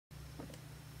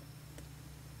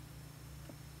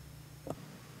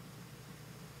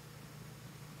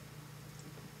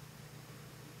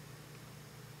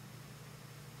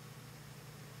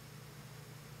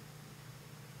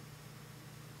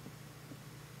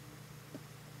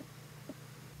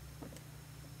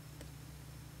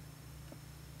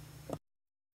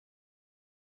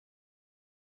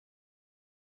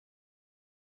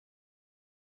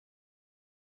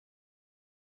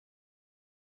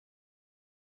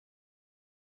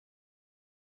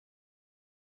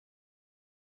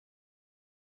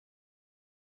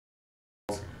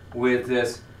with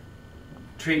this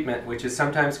treatment, which is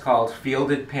sometimes called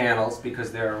fielded panels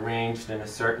because they're arranged in a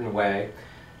certain way,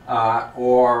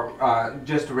 or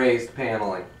just raised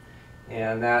paneling.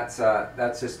 And that's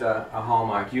just a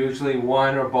hallmark. Usually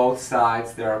one or both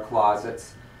sides there are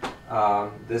closets.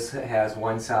 This has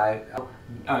one side.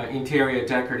 Interior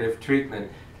decorative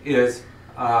treatment is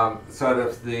sort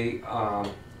of the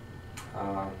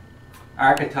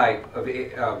archetype of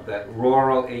that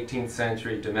rural 18th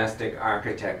century domestic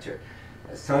architecture.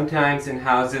 Sometimes in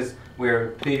houses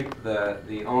where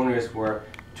the owners were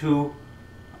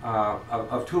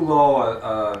of too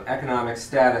low economic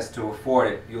status to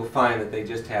afford it, you'll find that they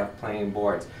just have plain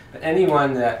boards. But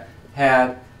anyone that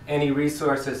had any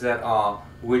resources at all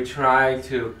would try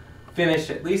to finish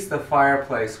at least the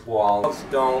fireplace walls.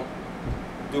 Don't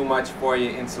do much for you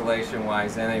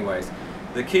insulation-wise anyways.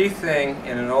 The key thing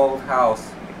in an old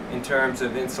house in terms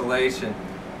of insulation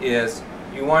is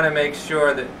you want to make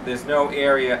sure that there's no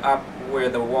area up where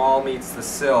the wall meets the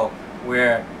sill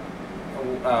where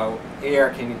air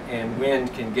and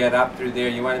wind can get up through there.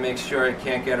 You want to make sure it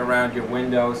can't get around your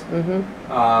windows.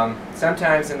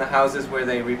 Sometimes in the houses where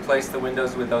they replace the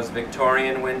windows with those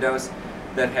Victorian windows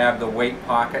that have the weight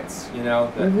pockets, you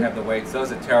know, that have the weights,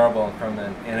 those are terrible from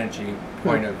an energy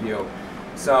point of view.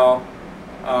 So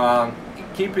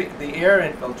keeping the air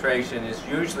infiltration is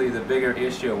usually the bigger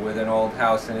issue with an old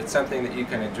house, and it's something that you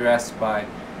can address by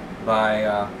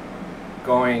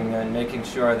going and making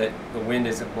sure that the wind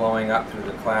isn't blowing up through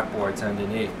the clapboards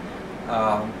underneath.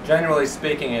 Generally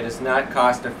speaking, it is not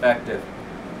cost effective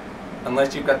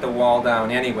unless you've got the wall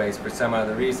down anyways for some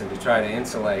other reason to try to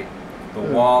insulate the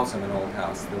walls of an old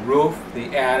house. The roof,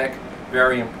 the attic,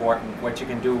 very important. What you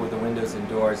can do with the windows and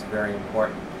doors, very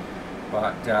important.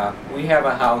 But we have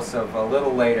a house of a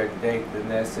little later date than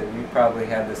this, and you probably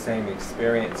had the same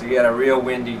experience. You get a real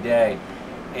windy day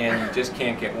and you just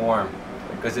can't get warm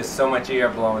because there's so much air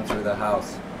blowing through the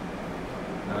house.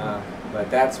 But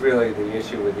that's really the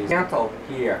issue with these. Mantle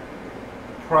here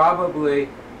probably,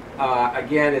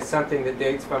 again, is something that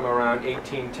dates from around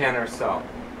 1810 or so.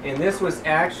 And this was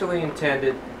actually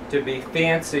intended to be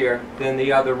fancier than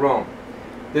the other room.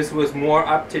 This was more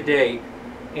up to date,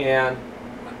 and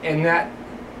that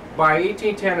by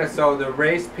 1810 or so, the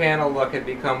raised panel look had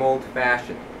become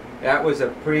old-fashioned. That was a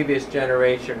previous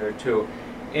generation or two.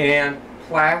 And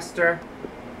plaster,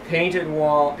 painted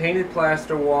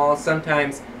plaster walls,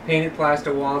 sometimes painted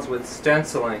plaster walls with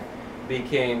stenciling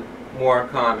became more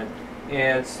common.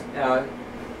 And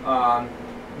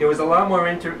there was a lot more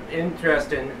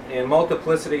interest in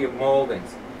multiplicity of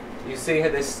moldings. You see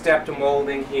this stepped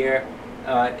molding here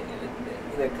that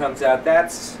comes out.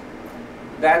 That's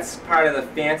part of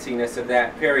the fanciness of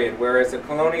that period, whereas the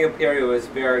colonial period was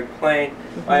very plain.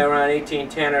 By around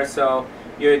 1810 or so,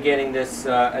 you're getting this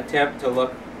attempt to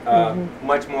look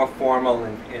much more formal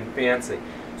and fancy.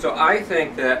 So I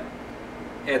think that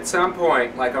at some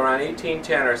point, like around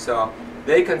 1810 or so,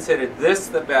 they considered this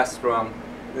the best room,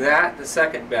 that the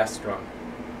second best room,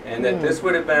 and that this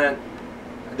would have been,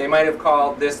 they might have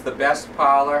called this the best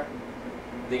parlor,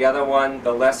 the other one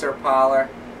the lesser parlor,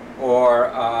 or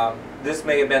this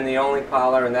may have been the only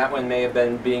parlor, and that one may have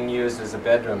been being used as a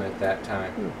bedroom at that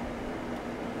time.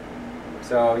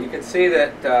 So you can see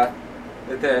that that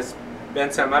there's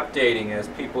been some updating as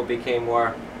people became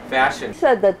more fashioned. You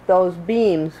said that those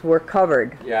beams were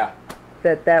covered. Yeah.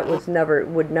 That was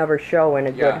would never show in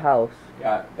a good house.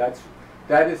 Yeah,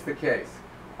 that is the case.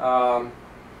 And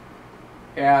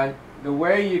the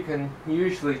way you can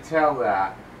usually tell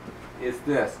that is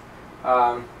this.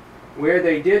 Where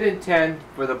they did intend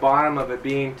for the bottom of a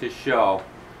beam to show,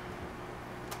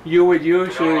 you would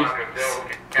usually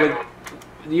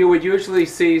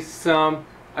see some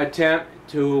attempt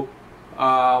to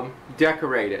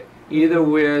decorate it, either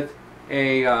with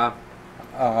a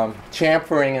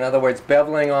chamfering, in other words,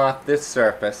 beveling off this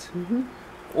surface,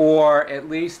 or at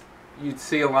least you'd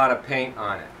see a lot of paint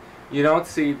on it. You don't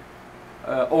see,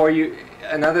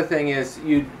 another thing is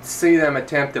you'd see them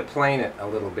attempt to plane it a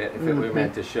little bit if it were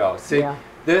meant to show. See,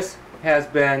 this has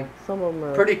been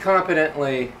pretty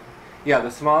competently, the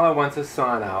smaller ones are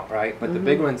sawn out, right? But the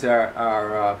big ones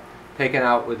are taken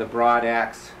out with a broad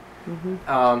axe.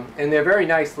 And they're very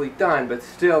nicely done, but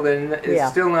still,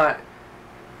 it's still not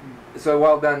so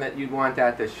well done that you'd want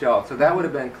that to show. So that would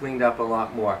have been cleaned up a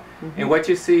lot more. And what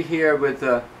you see here with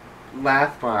the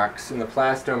lath marks and the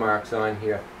plaster marks on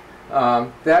here,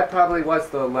 that probably was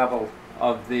the level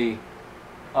of the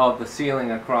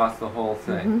ceiling across the whole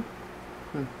thing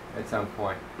at some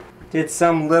point. Did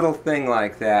some little thing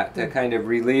like that to kind of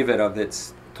relieve it of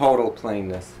its total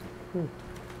plainness.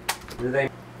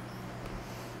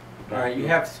 All right, you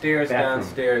have stairs Bathroom.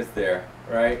 downstairs there,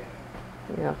 right?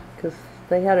 Yeah, because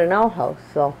they had an outhouse,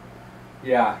 so.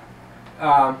 Yeah.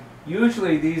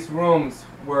 Usually these rooms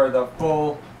were the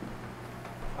full,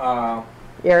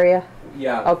 Area?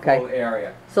 yeah, the Okay. full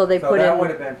area. So they So put that in. would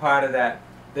have been part of that.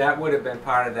 That would have been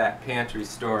part of that pantry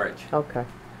storage. Okay.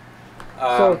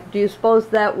 So do you suppose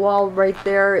that wall right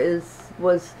there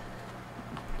was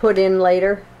put in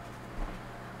later?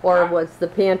 Or was the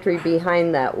pantry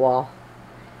behind that wall?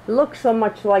 It looks so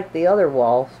much like the other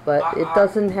walls, but it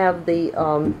doesn't have the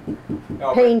no,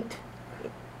 but- paint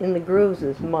in the grooves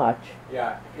as much.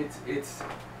 Yeah, it's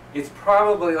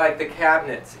probably like the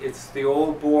cabinets. It's the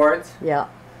old boards, Yeah,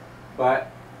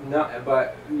 but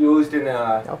used in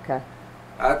a. okay.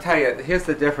 I'll tell you. Here's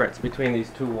the difference between these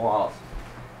two walls.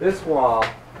 This wall.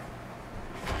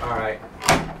 All right.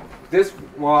 This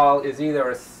wall is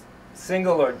either a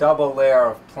single or double layer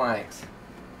of planks.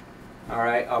 All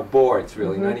right, boards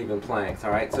really, not even planks.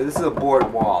 All right, so this is a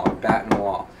board wall, a batten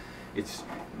wall.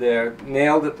 They're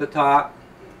nailed at the top,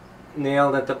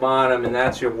 nailed at the bottom, and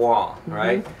that's your wall.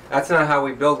 Right? That's not how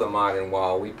we build a modern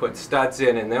wall. We put studs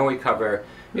in, and then we cover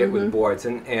it with boards,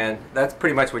 and that's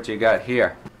pretty much what you got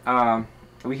here.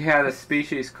 We had a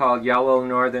species called yellow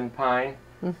northern pine,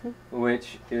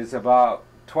 which is about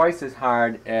twice as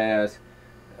hard as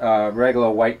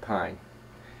regular white pine,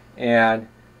 and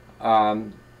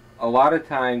a lot of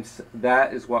times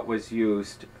that is what was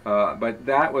used, but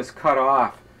that was cut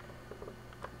off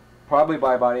probably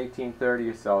by about 1830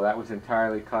 or so. That was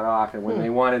entirely cut off, and when they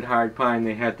wanted hard pine,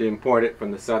 they had to import it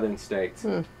from the southern states.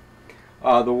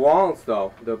 The walls,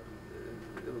 though,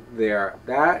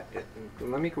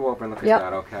 let me go over and look at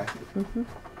that, okay?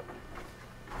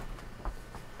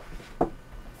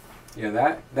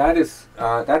 Yeah,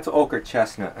 that's ochre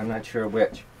chestnut. I'm not sure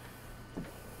which.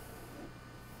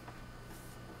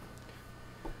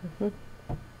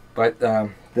 But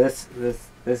this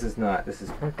is not. This is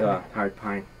hard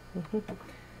pine.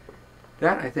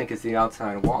 That, I think, is the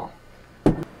outside wall.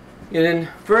 And then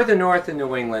further north in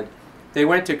New England, they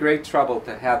went to great trouble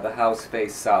to have the house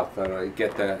face south, to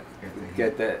get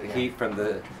the heat from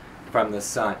the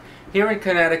sun. Here in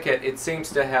Connecticut, it seems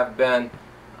to have been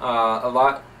a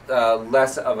lot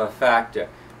less of a factor,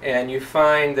 and you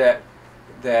find that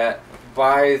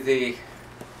by the,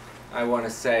 I want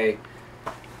to say,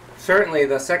 certainly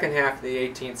the second half of the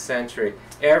 18th century,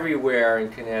 everywhere in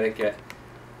Connecticut,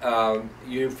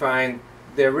 you find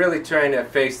they're really trying to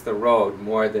face the road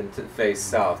more than to face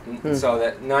south, so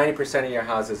that 90% of your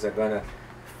houses are going to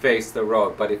face the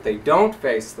road. But if they don't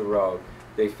face the road,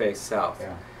 they face south.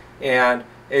 Yeah. And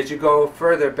as you go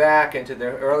further back into the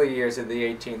early years of the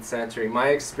 18th century, my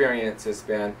experience has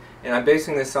been, and I'm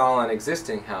basing this all on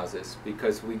existing houses,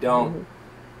 because we don't,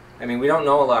 I mean, we don't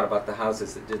know a lot about the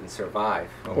houses that didn't survive,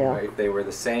 or if they were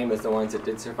the same as the ones that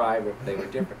did survive, or if they were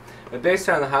different. But based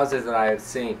on the houses that I have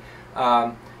seen,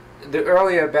 the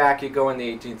earlier back you go in the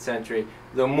 18th century,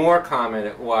 the more common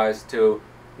it was to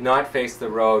not face the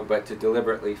road, but to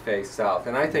deliberately face south.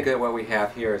 And I think that what we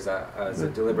have here is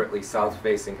a deliberately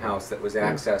south-facing house that was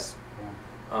accessed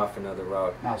off another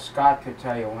road. Now, Scott could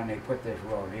tell you when they put this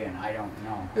road in. I don't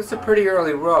know. It's a pretty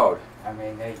early road. I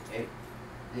mean, they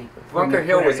Bunker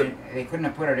Hill was they couldn't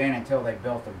have put it in until they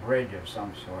built a bridge of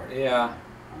some sort. Yeah.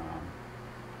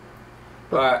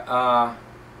 But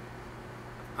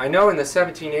I know in the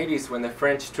 1780s when the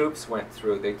French troops went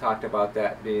through, they talked about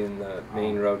that being the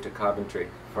main road to Coventry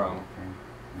from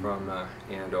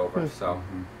Andover. So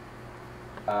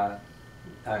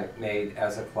made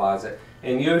as a closet,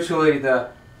 and usually the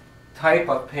type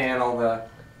of panel,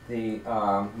 the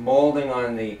molding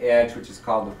on the edge, which is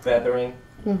called the feathering,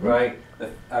 right?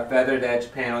 A feathered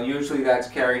edge panel. Usually that's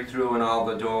carried through in all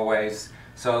the doorways,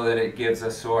 so that it gives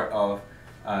a sort of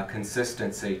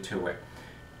consistency to it.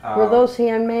 Were those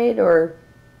handmade, or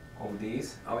Oh,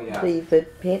 these? Oh, yeah. the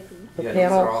Yeah,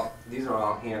 panels? these are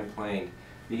all hand planed.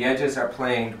 The edges are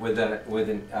planed with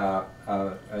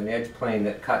an edge plane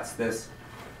that cuts this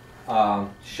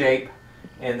shape,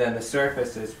 and then the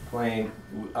surface is planed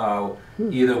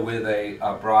either with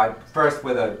a first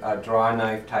with a draw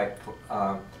knife type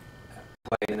plane,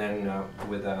 and then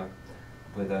with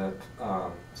a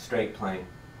straight plane.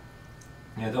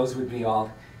 Yeah, those would be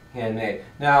all handmade.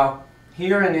 Now,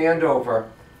 here in Andover,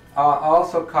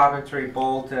 also Coventry,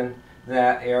 Bolton,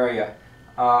 that area,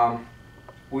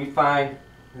 we find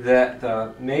that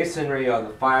the masonry of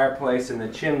the fireplace and the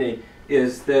chimney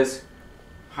is this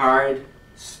hard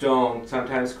stone,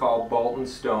 sometimes called Bolton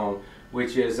stone,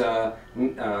 which is the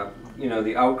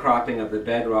outcropping of the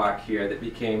bedrock here that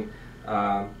became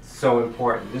so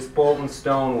important. This Bolton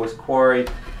stone was quarried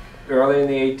early in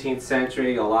the 18th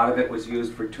century. A lot of it was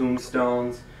used for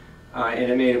tombstones,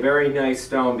 and it made a very nice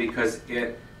stone because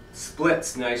it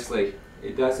splits nicely.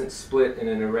 It doesn't split in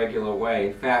an irregular way.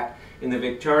 In fact, in the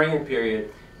Victorian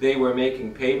period, they were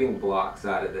making paving blocks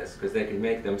out of this because they could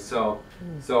make them so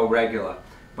regular.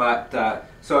 But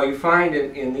so you find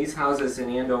in these houses in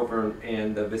Andover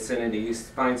and the vicinity, you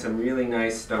find some really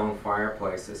nice stone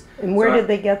fireplaces. And where did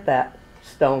they get that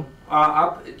stone?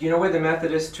 Up, you know where the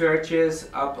Methodist Church is?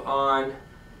 Up on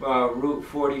Route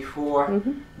 44.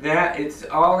 Mm-hmm. That it's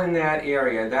all in that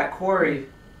area. That quarry,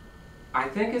 I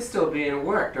think, is still being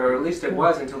worked, or at least it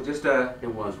was until just a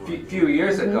few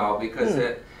years ago. Because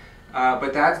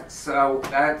but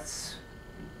that's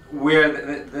where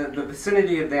the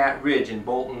vicinity of that ridge in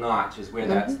Bolton Notch is where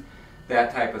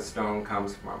that type of stone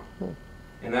comes from.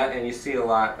 And you see a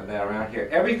lot of that around here.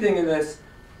 Everything in this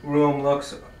room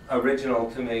looks original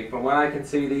to me. From what I can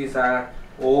see, these are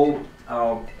old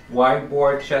wide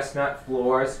board chestnut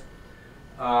floors.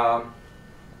 The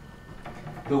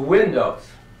windows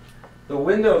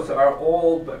are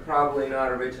old but probably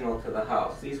not original to the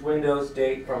house. These windows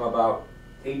date from about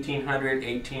 1800,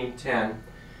 1810,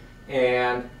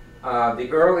 and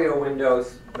the earlier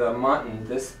windows, the mutton,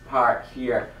 this part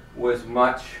here, was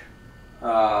much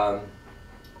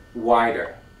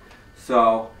wider.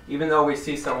 So even though we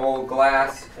see some old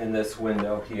glass in this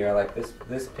window here, like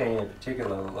this pane in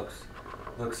particular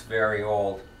looks very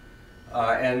old,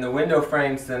 and the window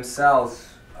frames themselves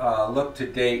look to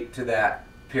date to that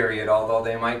period, although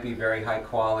they might be very high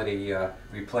quality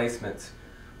replacements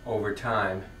over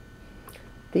time.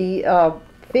 The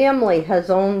family has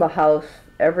owned the house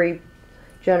every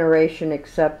generation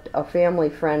except a family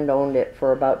friend owned it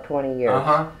for about 20 years.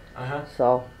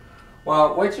 So.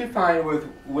 Well, what you find with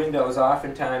windows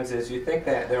oftentimes is you think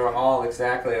that they're all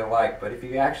exactly alike, but if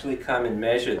you actually come and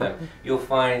measure them, you'll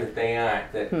find that they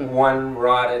aren't, that one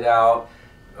rotted out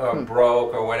or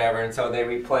broke or whatever, and so they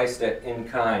replaced it in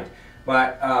kind.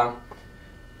 But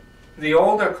the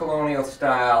older colonial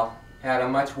style had a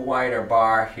much wider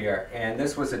bar here, and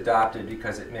this was adopted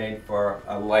because it made for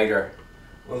a lighter,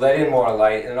 let in more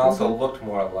light, and also looked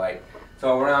more light.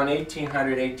 So around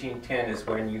 1800, 1810 is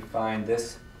when you find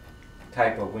this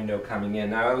type of window coming in.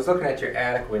 Now I was looking at your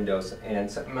attic windows,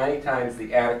 and many times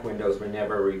the attic windows were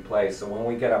never replaced. So when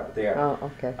we get up there,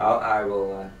 I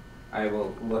will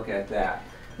look at that.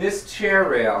 This chair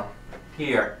rail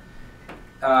here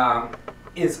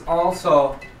is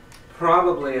also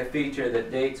probably a feature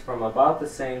that dates from about the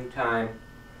same time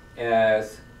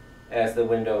as the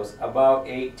windows, about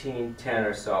 1810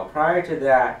 or so. Prior to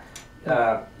that,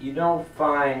 you don't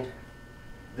find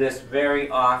this very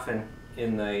often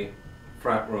in the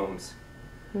front rooms.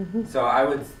 So I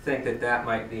would think that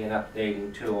might be an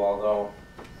updating too, although,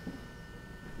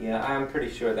 yeah, I'm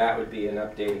pretty sure that would be an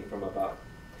updating from about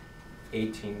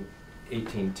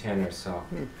 1810 or so.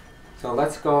 So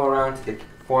let's go around to the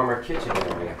former kitchen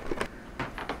area.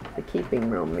 The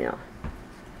keeping room, yeah.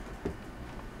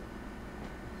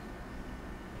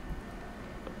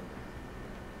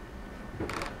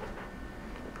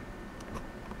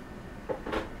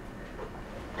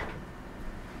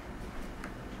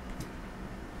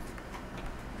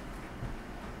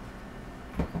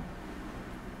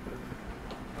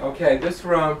 Okay, this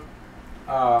room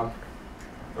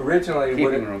originally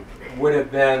would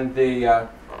have been the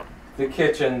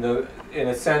kitchen, in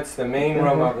a sense the main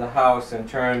room of the house in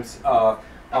terms of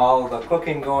all the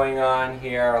cooking going on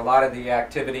here, a lot of the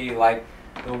activity, like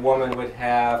the woman would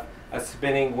have a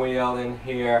spinning wheel in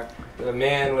here, the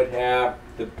man would have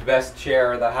the best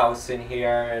chair of the house in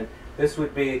here, and this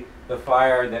would be the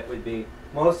fire that would be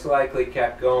most likely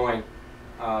kept going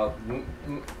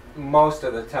most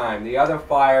of the time. The other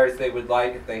fires they would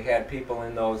light if they had people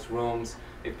in those rooms,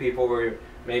 if people were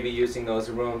maybe using those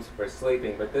rooms for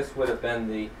sleeping, but this would have been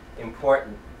the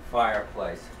important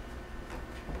fireplace.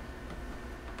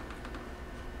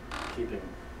 Keeping.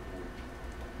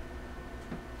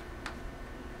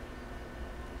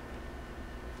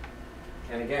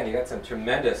 And again, you got some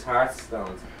tremendous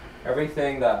hearthstones.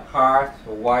 Everything, the hearth,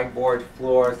 the wide board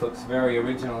floors, looks very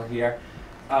original here.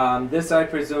 This, I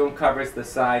presume, covers the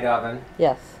side oven.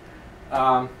 Yes.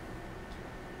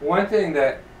 One thing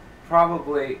that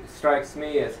probably strikes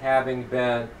me as having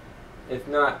been, if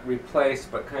not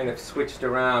replaced, but kind of switched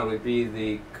around, would be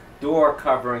the door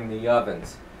covering the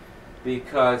ovens,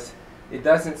 because it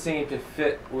doesn't seem to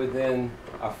fit within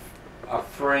a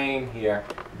frame here.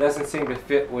 It doesn't seem to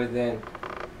fit within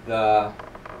the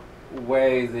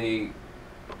way the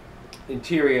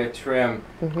interior trim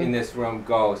in this room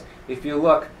goes. If you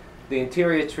look, the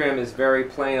interior trim is very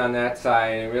plain on that side,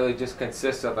 and it really just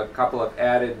consists of a couple of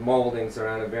added moldings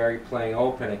around a very plain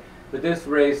opening. But this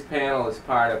raised panel is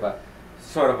part of a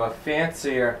sort of a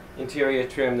fancier interior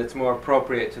trim that's more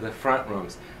appropriate to the front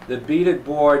rooms. The beaded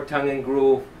board tongue and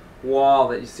groove wall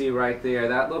that you see right there,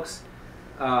 that looks,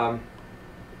 although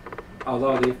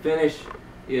the finish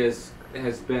has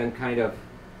been kind of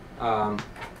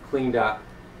cleaned up,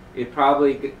 it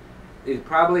probably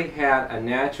had a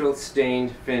natural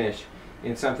stained finish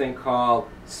in something called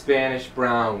Spanish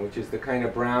brown, which is the kind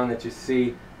of brown that you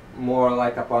see more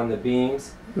like up on the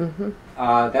beams. Mm-hmm.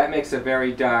 That makes a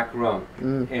very dark room,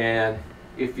 and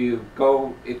if you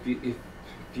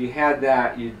had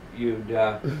that, you'd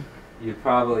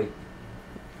probably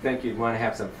think you'd want to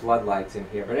have some floodlights in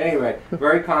here. But anyway,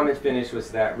 very common finish was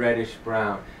that reddish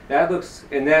brown. That looks,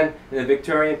 and then in the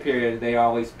Victorian period, they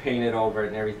always painted over it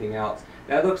and everything else.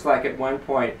 That looks like at one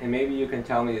point, and maybe you can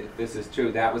tell me if this is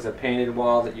true, that was a painted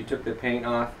wall that you took the paint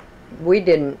off? We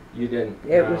didn't. You didn't?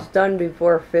 It No. was done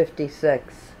before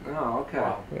 '56. Oh, okay.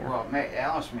 Yeah. Well,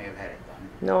 Alice may have had it done.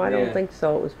 No, I don't Yeah. think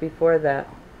so. It was before that.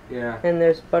 Yeah. And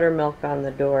there's buttermilk on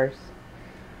the doors.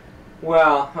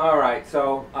 Well, all right.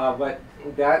 So, but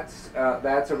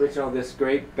that's original. This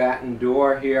great batten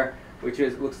door here, which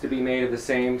looks to be made of the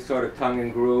same sort of tongue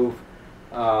and groove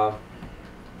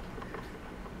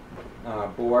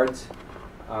boards.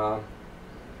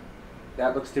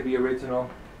 That looks to be original.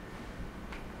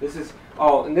 This is,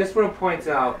 oh, and this room points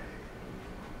out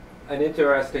an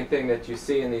interesting thing that you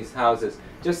see in these houses.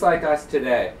 Just like us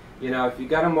today, you know, if you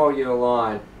got to mow your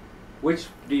lawn, which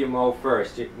do you mow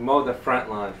first? You mow the front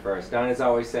lawn first. Don is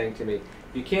always saying to me,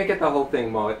 if you can't get the whole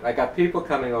thing mowed, I got people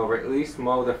coming over, at least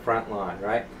mow the front lawn,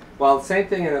 right? Well, the same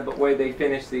thing in the way they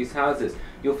finish these houses.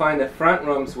 You'll find that front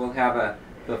rooms will have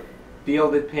the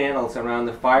fielded panels around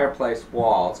the fireplace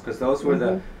walls, because those were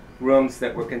the rooms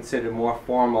that were considered more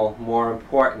formal, more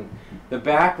important. The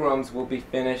back rooms will be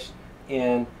finished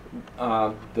in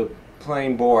the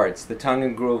plain boards, the tongue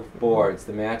and groove boards,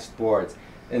 the matched boards.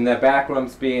 And the back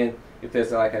rooms being, if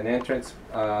there's like an entrance,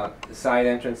 side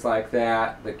entrance like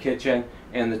that, the kitchen,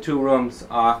 and the two rooms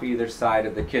off either side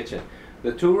of the kitchen.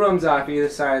 The two rooms off either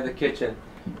side of the kitchen,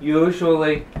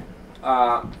 usually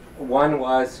one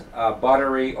was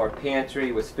buttery or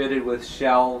pantry, was fitted with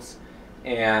shelves,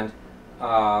 and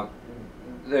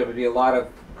there would be a lot of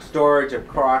storage of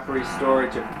crockery,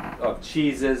 storage of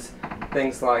cheeses,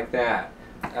 things like that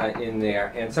in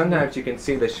there. And sometimes you can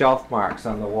see the shelf marks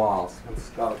on the walls.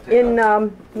 In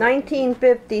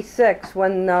 1956,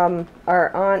 when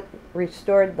our aunt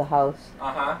restored the house,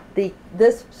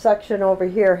 this section over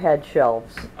here had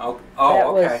shelves. Oh, that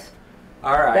okay.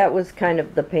 All right. That was kind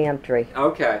of the pantry.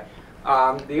 Okay.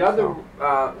 The other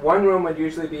one room would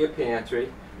usually be a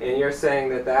pantry, and you're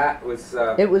saying that was.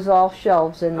 It was all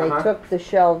shelves, and they took the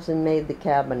shelves and made the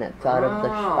cabinets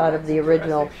out of the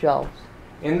original shelves.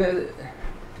 In the.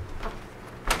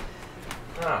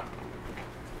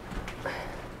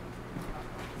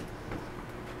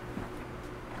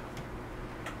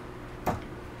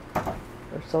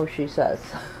 Or so she says.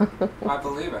 I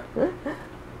believe it.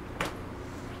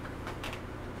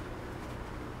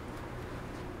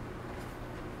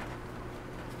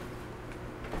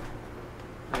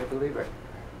 I believe it.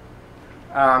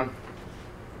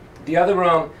 The other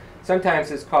room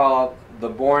sometimes is called the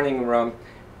boarding room.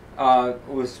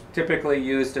 Was typically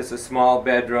used as a small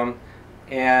bedroom,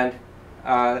 and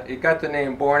it got the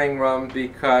name boarding room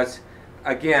because,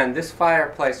 again, this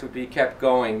fireplace would be kept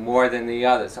going more than the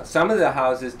others. Some of the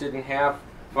houses didn't have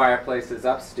fireplaces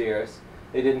upstairs.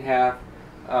 They didn't have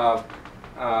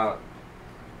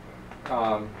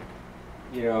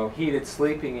you know, heated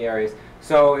sleeping areas.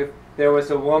 So if there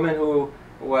was a woman who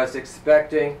was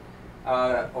expecting,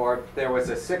 or if there was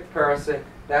a sick person,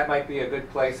 that might be a good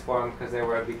place for them because they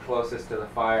would be closest to the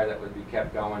fire that would be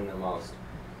kept going the most.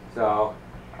 So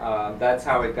that's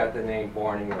how it got the name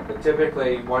boarding room. But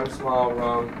typically, one small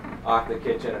room off the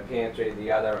kitchen, a pantry, the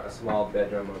other a small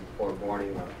bedroom or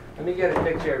boarding room. Let me get a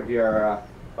picture of your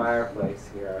fireplace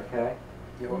here, okay?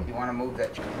 You want to move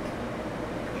that?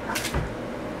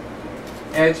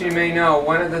 As you may know,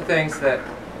 one of the things that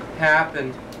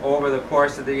happened over the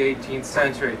course of the 18th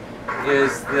century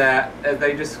is that as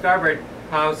they discovered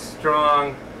how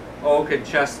strong oak and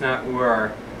chestnut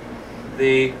were,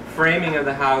 the framing of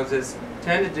the houses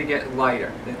tended to get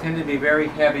lighter. They tended to be very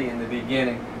heavy in the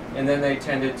beginning, and then they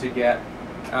tended to get,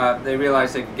 they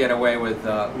realized they could get away with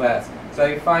less. So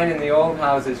you find in the old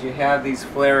houses you have these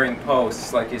flaring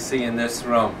posts like you see in this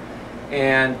room.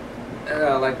 And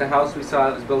like the house we saw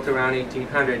that was built around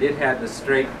 1800, it had the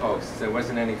straight posts. There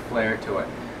wasn't any flare to it.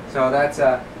 So that's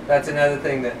another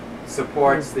thing that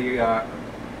supports the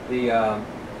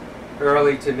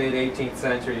early to mid 18th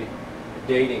century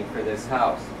dating for this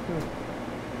house.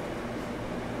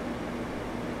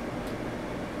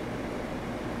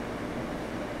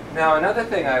 Now another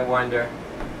thing I wonder,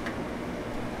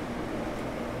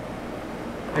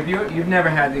 you've never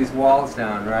had these walls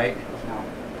down, right? No.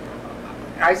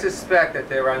 I suspect that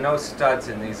there are no studs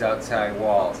in these outside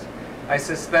walls. I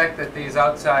suspect that these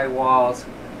outside walls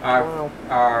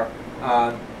are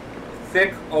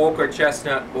thick oak or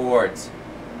chestnut boards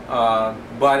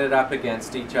butted up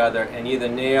against each other and either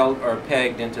nailed or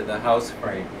pegged into the house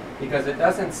frame. Because it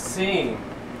doesn't seem,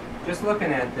 just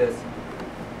looking at this,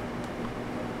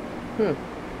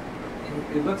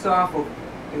 it looks awful.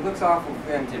 It looks awful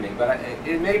thin to me. But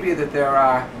it may be that there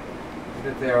are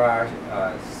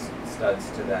studs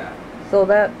to that. So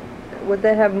that would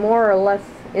that have more or less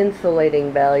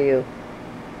insulating value?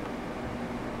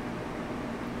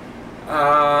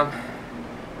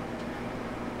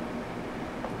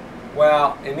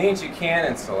 Well, it means you can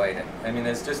insulate it. I mean,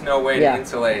 there's just no way to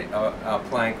insulate a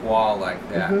plank wall like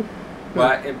that.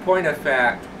 But in point of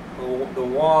fact, the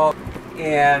wall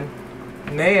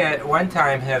may at one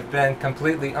time have been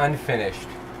completely unfinished.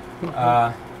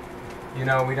 You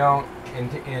know, we don't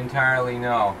entirely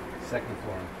know. Second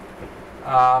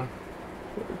floor.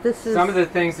 This is Some of the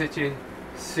things that you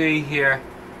see here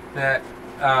that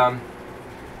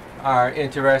are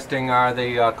interesting are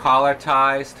the collar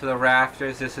ties to the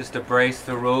rafters. This is to brace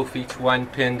the roof, each one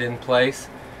pinned in place.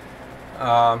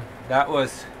 That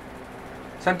was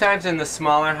sometimes in the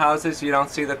smaller houses you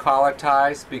don't see the collar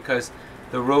ties because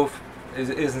the roof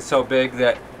isn't so big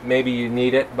that maybe you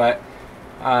need it, but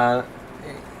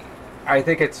I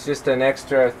think it's just an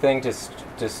extra thing to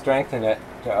strengthen it,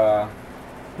 and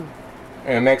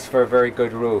it makes for a very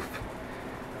good roof.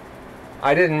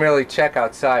 I didn't really check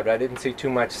outside, but I didn't see too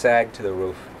much sag to the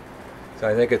roof, so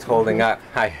I think it's holding up.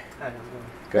 Hi. Hi, how's it going?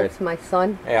 Good. That's my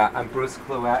son. Yeah, I'm Bruce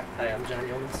Cluette. Hi, I'm John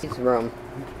Jones. His room.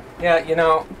 Yeah, you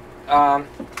know,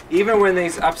 even when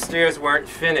these upstairs weren't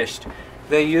finished,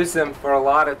 they used them for a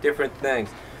lot of different things.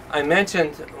 I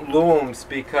mentioned looms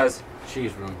because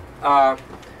Cheese room.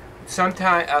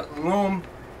 sometimes loom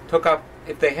took up,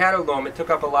 if they had a loom, it took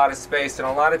up a lot of space, and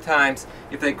a lot of times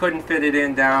if they couldn't fit it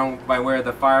in down by where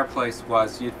the fireplace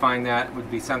was, you'd find that would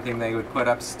be something they would put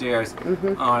upstairs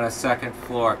on a second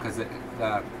floor because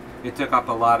it took up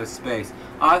a lot of space.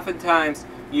 Oftentimes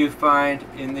you find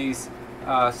in these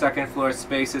second floor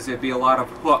spaces there'd be a lot of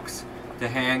hooks to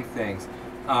hang things.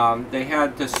 They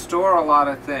had to store a lot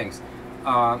of things.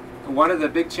 One of the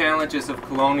big challenges of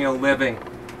colonial living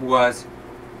was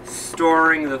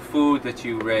storing the food that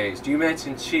you raised. You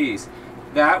mentioned cheese.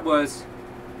 That was,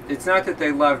 it's not that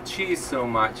they loved cheese so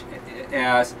much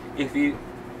as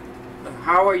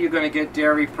how are you going to get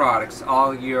dairy products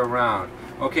all year round?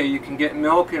 Okay, you can get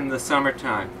milk in the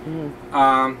summertime.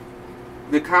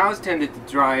 The cows tended to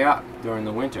dry up during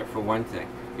the winter, for one thing.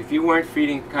 If you weren't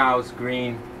feeding cows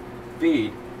green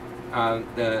feed,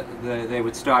 they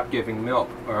would stop giving milk,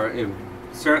 or it would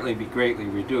certainly be greatly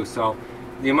reduced. So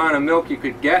the amount of milk you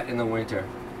could get in the winter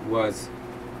was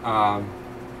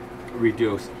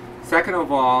reduced. Second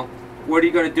of all, what are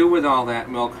you going to do with all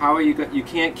that milk? How are you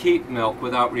can't keep milk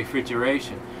without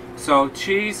refrigeration. So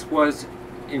cheese was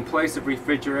in place of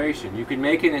refrigeration. You could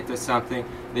make it into something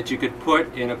that you could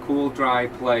put in a cool, dry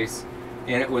place,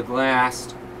 and it would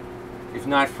last, if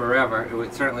not forever, it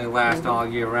would certainly last all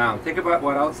year round. Think about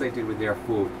what else they did with their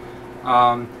food.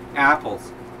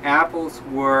 Apples. Apples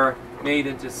were made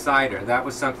into cider. That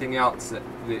was something else that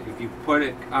if you put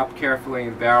it up carefully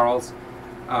in barrels,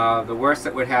 the worst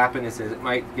that would happen is it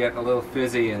might get a little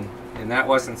fizzy, and that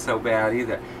wasn't so bad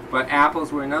either. But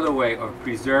apples were another way of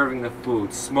preserving the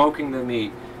food, smoking the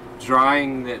meat,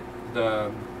 drying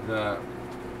the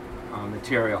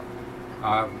material.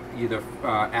 Either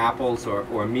apples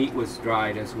or meat was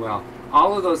dried as well.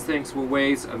 All of those things were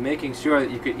ways of making sure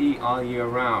that you could eat all year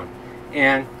round.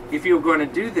 And if you were going to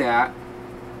do that,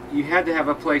 you had to have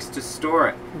a place to store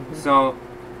it. So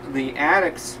the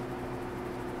attics,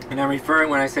 and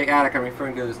when I say attic, I'm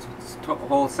referring to this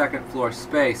whole second floor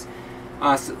space.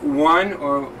 One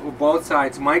or both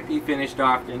sides might be finished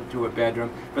off into a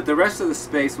bedroom, but the rest of the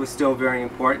space was still very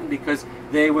important because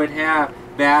they would have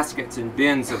baskets and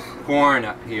bins of corn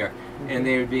up here, and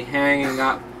they would be hanging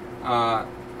up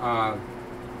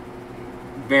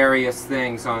various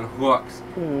things on hooks,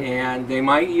 and they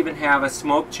might even have a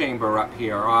smoke chamber up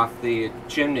here off the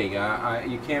chimney.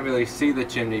 You can't really see the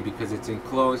chimney because it's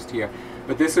enclosed here,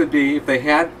 but this would be, if they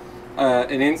had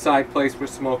an inside place for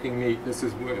smoking meat, this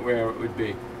is where it would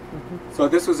be. So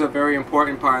this was a very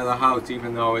important part of the house,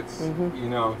 even though it's you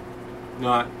know,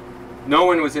 not no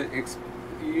one was,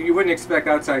 you wouldn't expect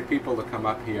outside people to come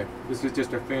up here. This was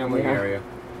just a family area.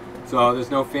 So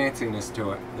there's no fanciness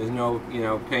to it. There's no, you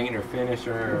know, paint or finish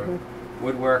or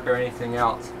woodwork or anything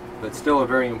else. But still a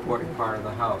very important part of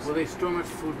the house. Will they store much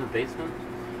food in the basement?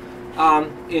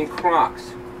 In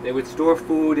crocks. They would store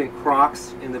food in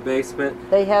crocks in the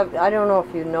basement. They have, I don't know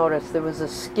if you noticed, there was a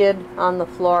skid on the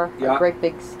floor, Yeah. a great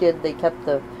big skid. They kept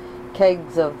the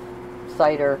kegs of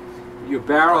cider. Your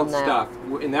barreled On that. stuff,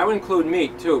 and that would include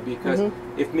meat too, because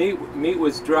if meat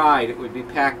was dried, it would be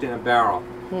packed in a barrel.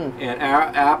 And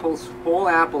whole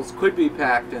apples could be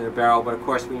packed in a barrel, but of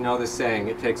course we know the saying,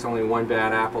 it takes only one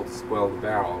bad apple to spoil the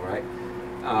barrel, right?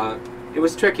 It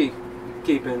was tricky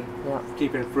keeping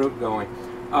fruit going.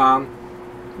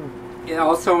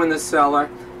 Also in the cellar,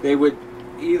 they would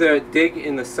either dig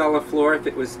in the cellar floor if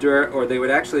it was dirt, or they would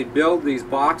actually build these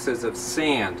boxes of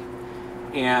sand,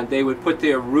 and they would put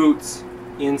their roots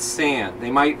in sand.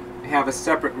 They might have a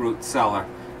separate root cellar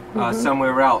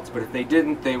somewhere else, but if they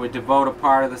didn't, they would devote a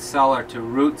part of the cellar to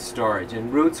root storage.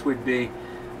 And roots would be,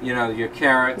 you know, your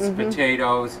carrots,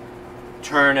 potatoes,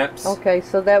 turnips. Okay,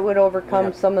 so that would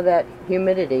overcome some of that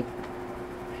humidity.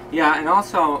 Yeah, and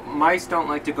also mice don't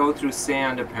like to go through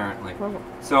sand apparently.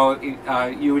 So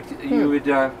you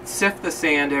would sift the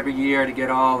sand every year to get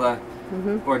all the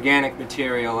organic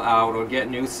material out, or get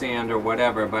new sand or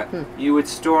whatever. But you would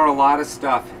store a lot of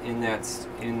stuff in that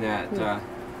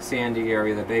sandy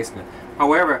area of the basement.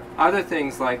 However, other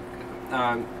things like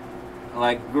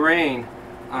grain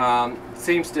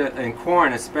and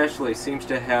corn especially, seems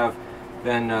to have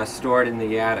been stored in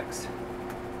the attics.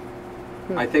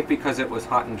 I think because it was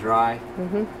hot and dry,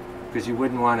 because you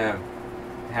wouldn't want to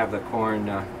have the corn,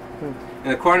 and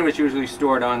the corn was usually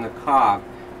stored on the cob,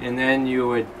 and then you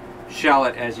would shell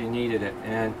it as you needed it.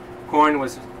 And corn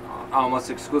was almost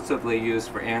exclusively used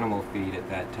for animal feed at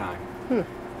that time.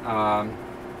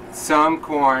 Some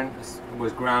corn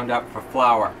was ground up for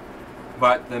flour,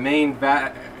 but the main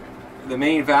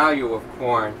value of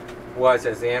corn was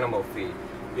as animal feed,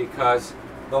 because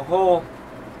the whole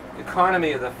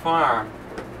economy of the farm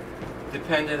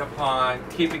depended upon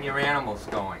keeping your animals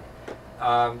going.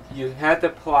 You had to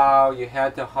plow, you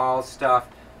had to haul stuff,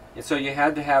 and so you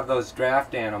had to have those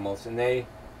draft animals, and they,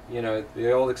 you know,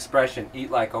 the old expression,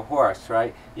 eat like a horse,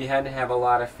 right? You had to have a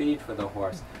lot of feed for the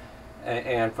horse,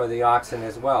 and for the oxen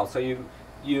as well. So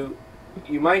you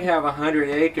might have 100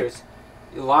 acres.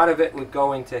 A lot of it would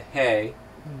go into hay.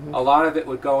 A lot of it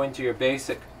would go into your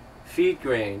basic feed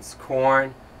grains,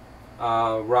 corn,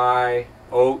 rye,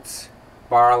 oats,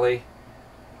 barley,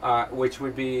 which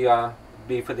would be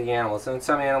for the animals. And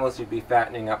some animals you'd be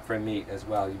fattening up for meat as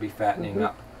well. You'd be fattening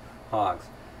up hogs.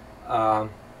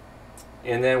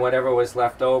 And then whatever was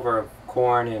left over of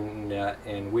corn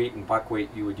and wheat and buckwheat,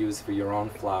 you would use for your own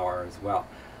flour as well.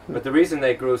 But the reason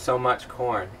they grew so much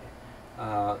corn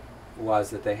was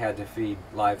that they had to feed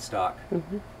livestock.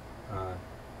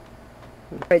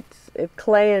 It's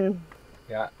clay and...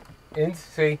 Yeah. And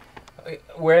see,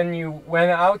 when you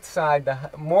went outside, the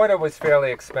mortar was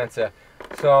fairly expensive.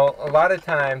 So a lot of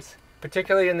times,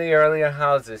 particularly in the earlier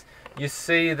houses, you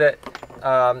see that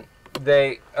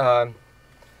they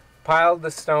piled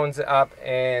the stones up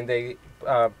and they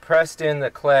pressed in the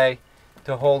clay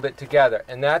to hold it together.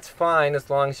 And that's fine as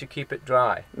long as you keep it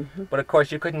dry. But of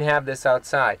course you couldn't have this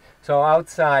outside. So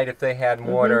outside, if they had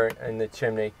mortar in the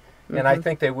chimney, and I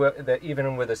think they will, that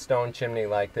even with a stone chimney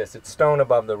like this, it's stone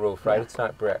above the roof, right? It's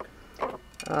not brick.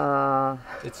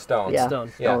 It's stone. Yeah,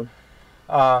 Stone.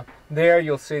 Yeah. There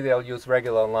you'll see they'll use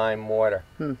regular lime mortar.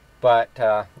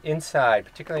 But inside,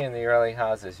 particularly in the early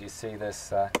houses, you see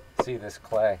this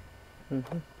clay,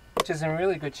 which is in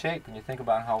really good shape when you think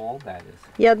about how old that is.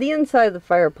 Yeah, the inside of the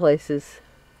fireplace is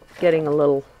getting a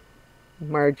little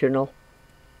marginal.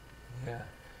 Yeah.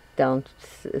 Down,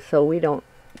 so we don't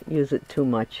use it too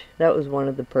much. That was one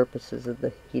of the purposes of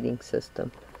the heating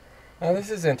system. Now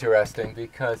this is interesting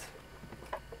because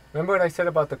remember what I said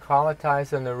about the collar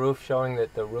ties on the roof, showing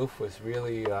that the roof was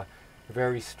really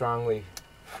very strongly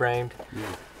framed?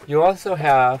 You also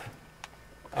have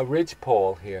a ridge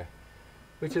pole here,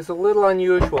 which is a little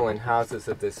unusual in houses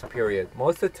of this period.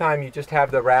 Most of the time you just have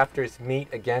the rafters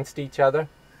meet against each other,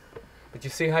 but you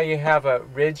see how you have a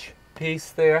ridge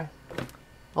piece there?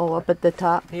 Oh, up at the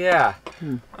top? Yeah.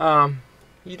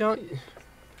 You don't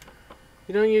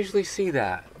usually see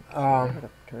that. I'm gonna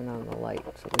turn on the light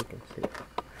so we can see.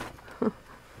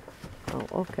 Oh,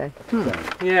 okay.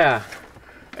 Yeah.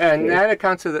 And that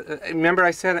accounts for the, remember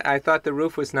I said I thought the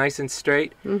roof was nice and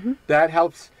straight? That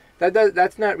helps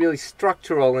that's not really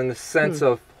structural in the sense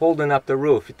of holding up the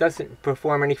roof. It doesn't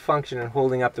perform any function in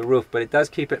holding up the roof, but it does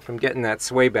keep it from getting that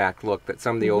sway back look that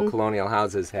some of the old colonial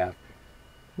houses have.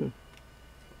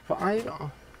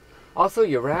 Also,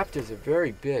 your rafters are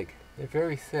very big. They're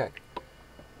very thick.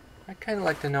 I'd kind of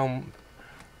like to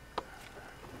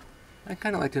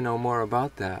know more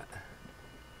about that.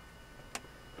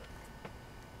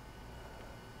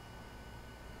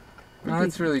 No,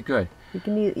 that's really good. You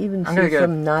can even see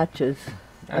some notches.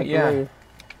 Yeah. Believe.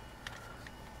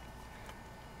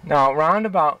 Now, around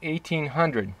about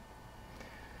 1800,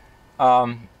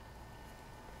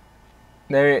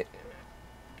 they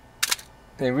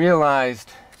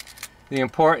realized the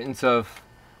importance of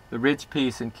the ridge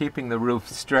piece and keeping the roof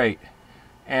straight.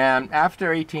 And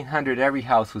after 1800, every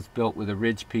house was built with a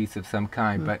ridge piece of some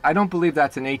kind. But I don't believe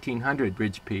that's an 1800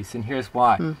 ridge piece, and here's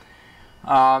why.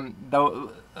 The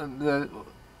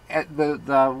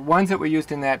ones that were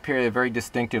used in that period are very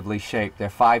distinctively shaped. They're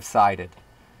five-sided,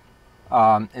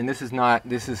 and this is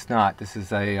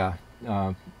a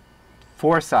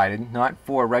four-sided, not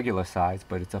four regular sides,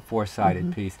 but it's a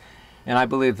four-sided piece. And I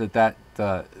believe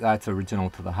that's original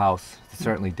to the house. It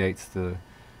certainly dates the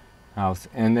house,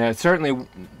 and there certainly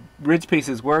ridge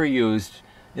pieces were used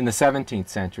in the 17th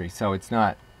century, so it's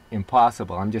not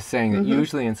impossible. I'm just saying that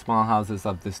usually in small houses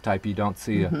of this type you don't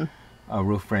see a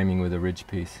roof framing with a ridge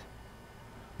piece.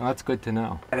 Well, that's good to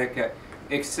know.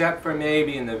 Except for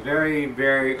maybe in the very,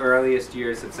 very earliest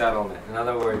years of settlement. In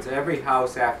other words, every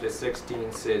house after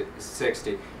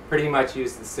 1660 pretty much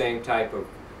used the same type of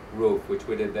roof, which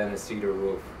would have been a cedar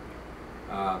roof.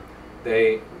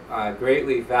 They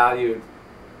greatly valued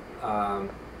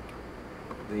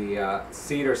the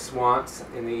cedar swamps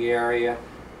in the area.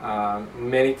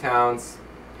 Many towns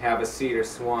have a cedar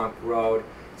swamp road.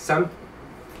 Some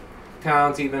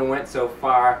towns even went so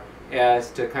far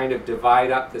as to kind of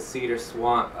divide up the cedar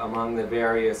swamp among the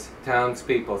various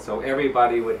townspeople, so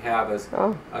everybody would have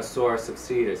a source of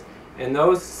cedars. And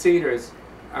those cedars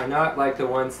are not like the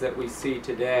ones that we see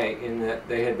today in that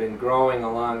they had been growing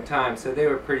a long time, so they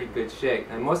were pretty good shape.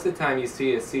 And most of the time you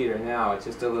see a cedar now, it's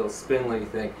just a little spindly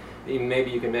thing. Maybe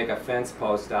you can make a fence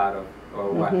post out of, or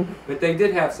what. But they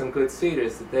did have some good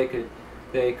cedars that they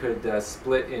could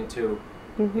split into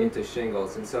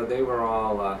shingles, and so they were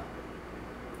all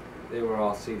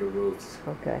cedar roofs.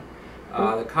 Okay.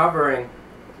 The covering,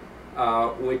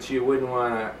 which you wouldn't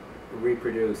want to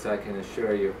reproduce, I can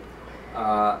assure you.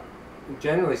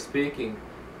 Generally speaking,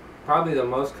 probably the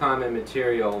most common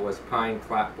material was pine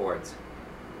clapboards.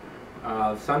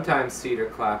 Sometimes cedar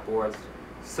clapboards,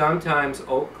 sometimes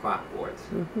oak clapboards.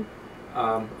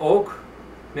 Oak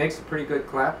makes a pretty good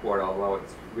clapboard, although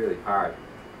it's really hard.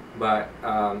 But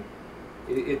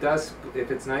it does,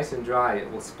 if it's nice and dry,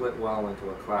 it will split well into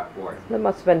a clapboard. That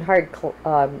must have been hard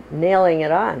nailing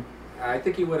it on. I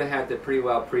think you would have had to pretty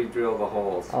well pre-drill the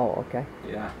holes. Oh, okay.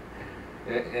 Yeah.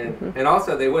 And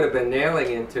also they would have been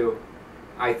nailing into,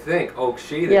 I think, oak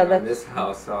sheathing on this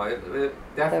house, so it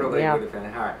definitely would have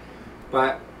been hard.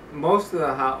 But most of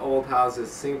the old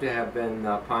houses seem to have been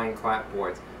pine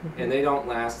clapboards, and they don't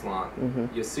last long.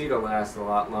 Your cedar lasts a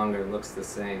lot longer and looks the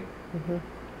same.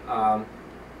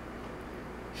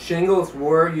 Shingles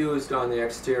were used on the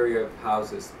exterior of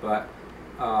houses, but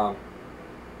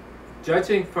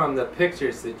judging from the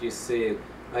pictures that you see,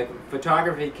 like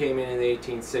photography came in the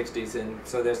 1860s, and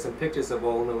so there's some pictures of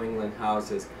old New England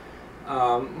houses.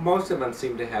 Most of them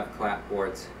seem to have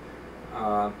clapboards.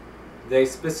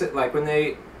 Like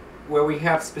where we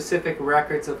have specific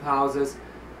records of houses,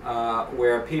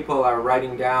 where people are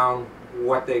writing down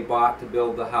what they bought to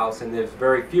build the house, and there's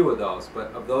very few of those,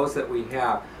 but of those that we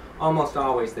have, almost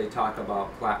always they talk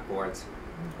about clapboards,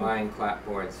 buying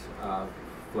clapboards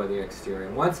for the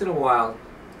exterior. Once in a while,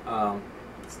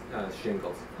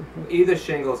 shingles. Either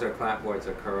shingles or clapboards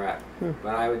are correct,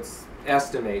 but I would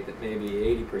estimate that maybe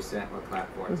 80% were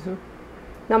clapboards.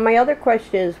 Now my other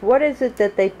question is, what is it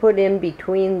that they put in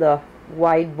between the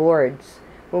wide boards?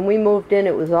 When we moved in,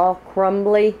 it was all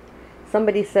crumbly.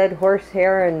 Somebody said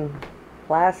horsehair and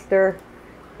plaster,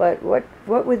 but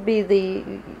what would be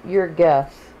your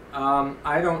guess?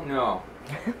 I don't know.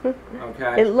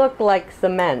 Okay. It looked like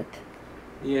cement.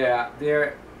 Yeah,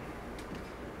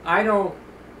 I don't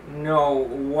know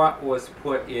what was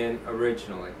put in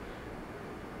originally.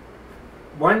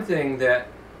 One thing that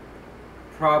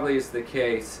probably is the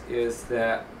case is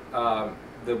that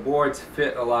the boards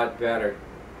fit a lot better.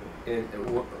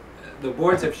 The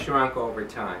boards have shrunk over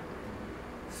time,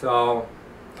 so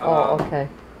okay.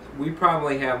 We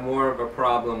probably have more of a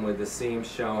problem with the seams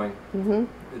showing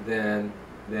than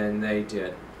they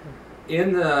did.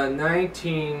 In the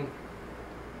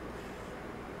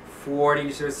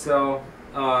 40s or so,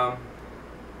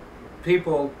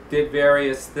 people did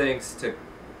various things to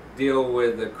deal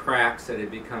with the cracks that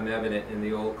had become evident in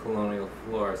the old colonial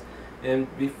floors. And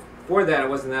before that, it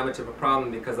wasn't that much of a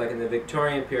problem because, like in the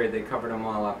Victorian period, they covered them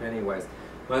all up anyways.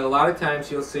 But a lot of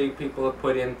times you'll see people have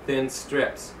put in thin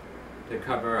strips to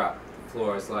cover up the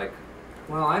floors, like,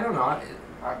 well, I don't know.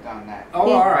 I've done that.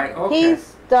 Oh, all right, okay.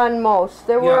 He's done most.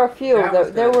 There were a few.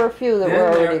 There were a few that were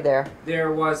already there.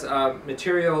 There was a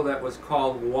material that was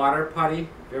called water putty.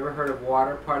 Have you ever heard of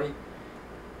water putty?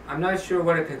 I'm not sure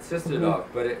what it consisted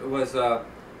of, but it was a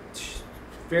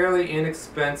fairly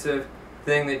inexpensive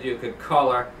thing that you could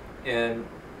color and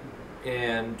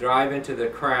drive into the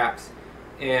cracks,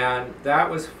 and that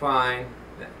was fine,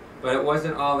 but it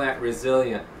wasn't all that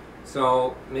resilient.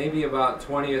 So maybe about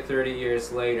 20 or 30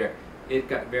 years later, it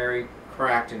got very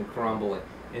cracked and crumbly.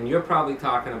 And you're probably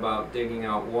talking about digging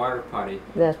out water putty.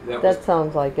 That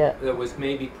sounds like it. That was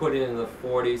maybe put in the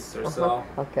 40s or so.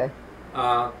 Okay.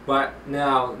 But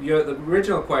now, the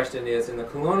original question is, in the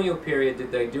colonial period,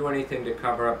 did they do anything to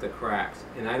cover up the cracks?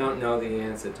 And I don't know the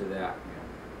answer to that.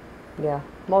 Yeah.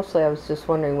 Mostly I was just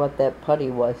wondering what that putty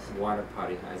was. Water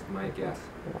putty, is my guess.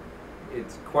 Yeah.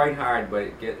 It's quite hard,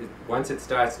 but once it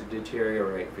starts to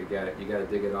deteriorate, forget it. You got to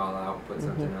dig it all out and put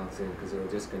something else in, because it'll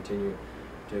just continue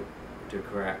to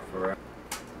crack forever.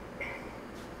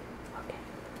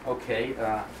 Okay,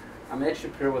 I'm Ed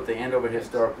Shapiro with the Andover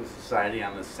Historical Society.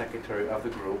 I'm the secretary of the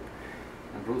group.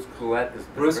 And Bruce Clouet is...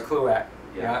 Bruce Clouet,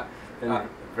 yeah. Been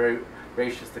very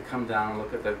gracious to come down and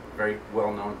look at the very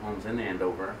well-known homes in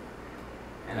Andover.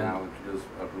 And I'll introduce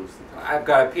Bruce. I've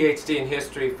got a PhD in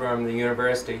history from the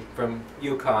university, from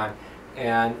UConn,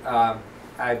 and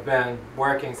I've been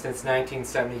working since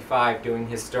 1975 doing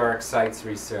historic sites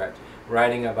research,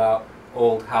 writing about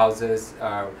old houses,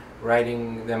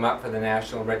 writing them up for the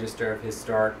National Register of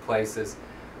Historic Places,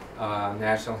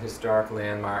 National Historic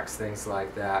Landmarks, things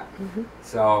like that.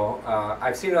 So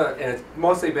I've seen, and it's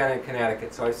mostly been in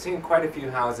Connecticut, so I've seen quite a few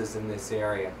houses in this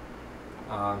area.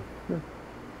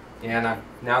 And I've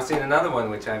now seen another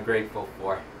one, which I'm grateful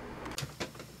for.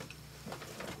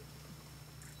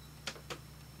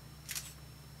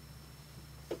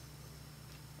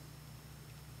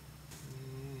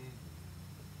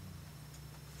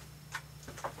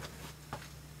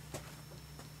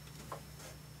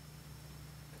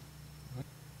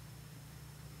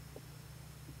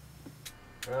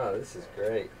 Oh, this is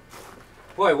great.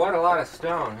 Boy, what a lot of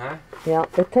stone, huh? Yeah,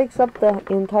 it takes up the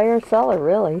entire cellar,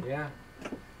 really. Yeah.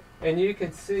 And you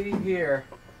can see here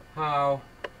how,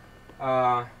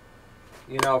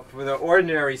 you know, for the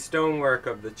ordinary stonework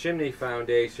of the chimney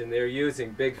foundation, they're using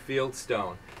big field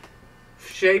stone.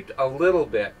 Shaped a little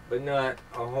bit, but not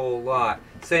a whole lot.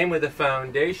 Same with the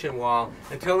foundation wall,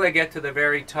 until they get to the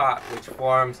very top, which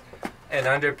forms an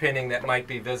underpinning that might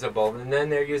be visible. And then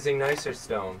they're using nicer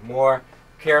stone, more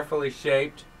carefully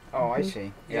shaped. Oh, I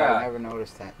see. Yeah, I never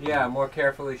noticed that. Yeah, more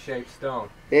carefully shaped stone.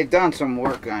 They've done some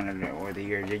work on it over the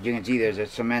years. You can see there's a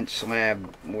cement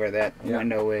slab where that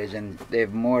window is, and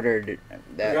they've mortared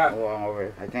that wall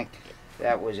over. I think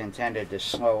that was intended to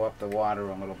slow up the water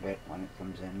a little bit when it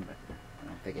comes in, but I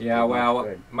don't think it did much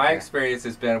good. My experience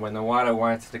has been when the water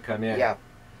wants to come in,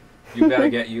 you better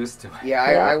get used to it. Yeah,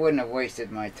 I wouldn't have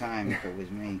wasted my time if it was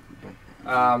me.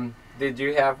 But. Did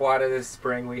you have water this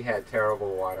spring? We had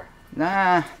terrible water.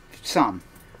 Nah, some.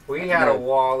 We had a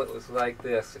wall that was like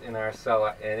this in our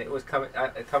cellar, and it was coming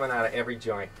out of every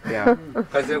joint. Yeah.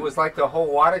 Because it was like the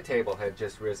whole water table had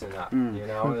just risen up. You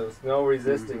know, there was no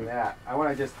resisting that. I want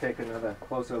to just take another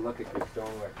closer look at your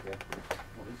stonework here.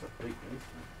 Well, this is a big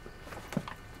basement.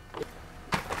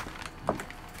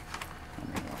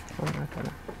 I'm not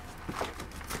gonna.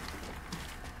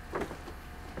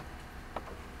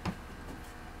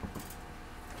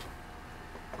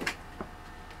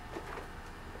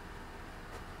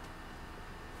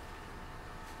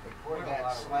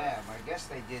 That slab, I guess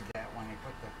they did that when they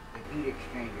put the heat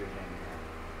exchangers in there.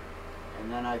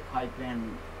 And then I pipe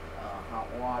in hot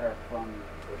water from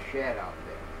the shed out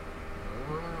there.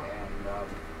 And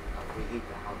we heat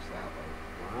the house that way.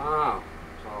 Wow.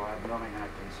 So I'm really not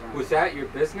concerned. Was that your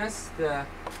business? Boy,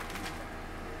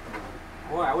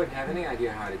 I wouldn't have any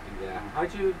idea how to do that.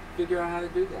 How'd you figure out how to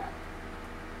do that?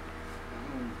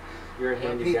 You're a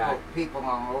handy guy. People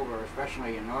all over,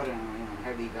 especially in northern,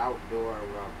 have these outdoor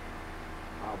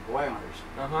boilers.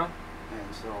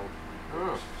 And so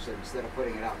instead of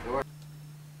putting it outdoors.